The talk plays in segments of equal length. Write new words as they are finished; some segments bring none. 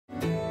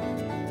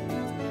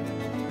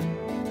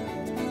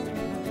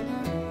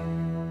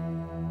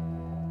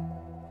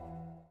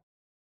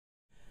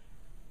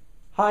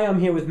Hi,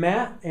 I'm here with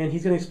Matt, and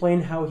he's going to explain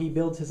how he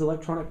builds his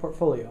electronic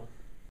portfolio.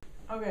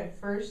 Okay,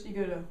 first you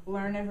go to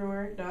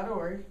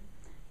learneverywhere.org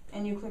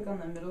and you click on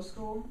the middle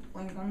school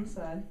link on the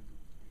side,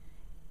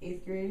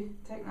 8th grade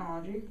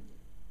technology,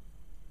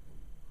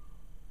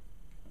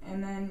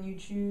 and then you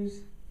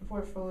choose the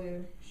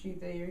portfolio sheet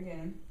that you're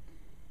getting,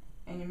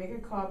 and you make a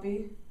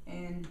copy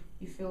and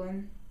you fill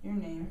in your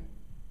name,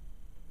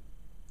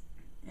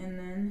 and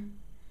then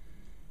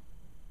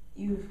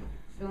you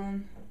fill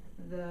in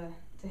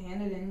to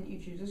hand it in, you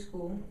choose a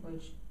school,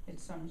 which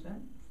it's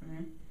Somerset for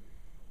me,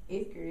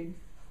 8th grade,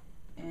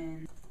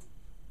 and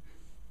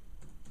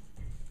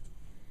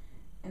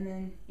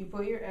then you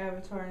put your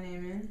avatar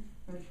name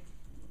in,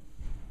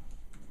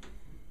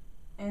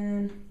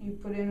 and then you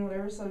put in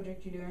whatever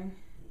subject you're doing,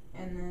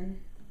 and then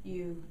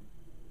you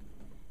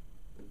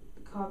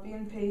copy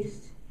and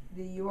paste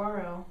the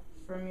URL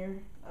from your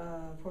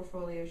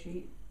portfolio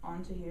sheet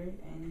onto here,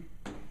 and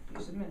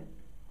you submit it.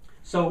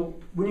 So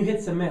when you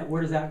hit submit,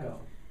 where does that go?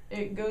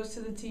 It goes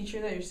to the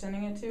teacher that you're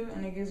sending it to,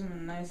 and it gives them a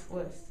nice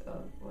list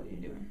of what you're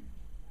doing.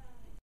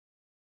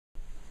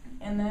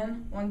 And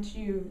then once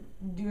you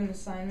do an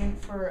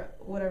assignment for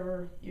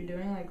whatever you're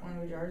doing, like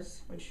language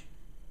arts, which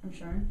I'm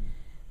showing,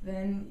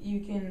 then you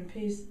can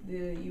paste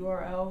the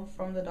URL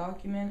from the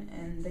document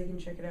and they can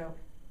check it out.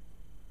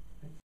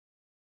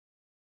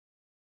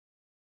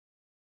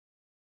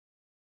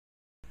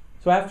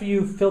 So after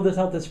you fill this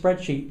out, the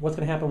spreadsheet, what's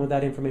going to happen with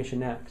that information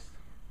next?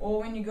 Well,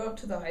 when you go up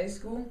to the high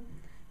school,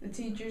 the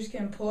teachers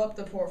can pull up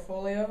the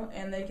portfolio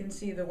and they can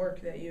see the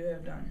work that you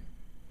have done.